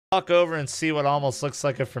Walk over and see what almost looks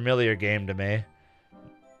like a familiar game to me.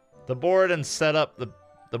 The board and setup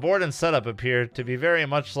appear to be very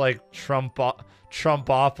much like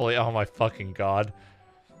Trumpopoly. Oh my fucking god.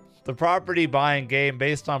 The property buying game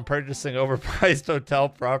based on purchasing overpriced hotel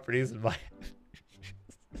properties and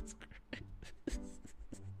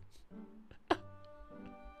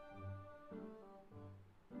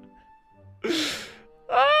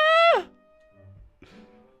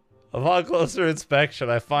Upon closer inspection,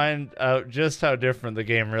 I find out just how different the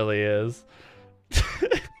game really is.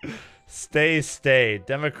 Stay.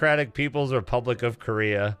 Democratic People's Republic of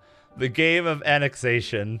Korea. The game of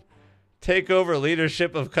annexation. Take over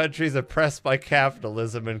leadership of countries oppressed by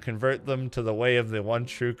capitalism and convert them to the way of the one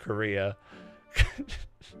true Korea.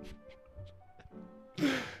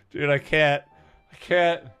 Dude, I can't.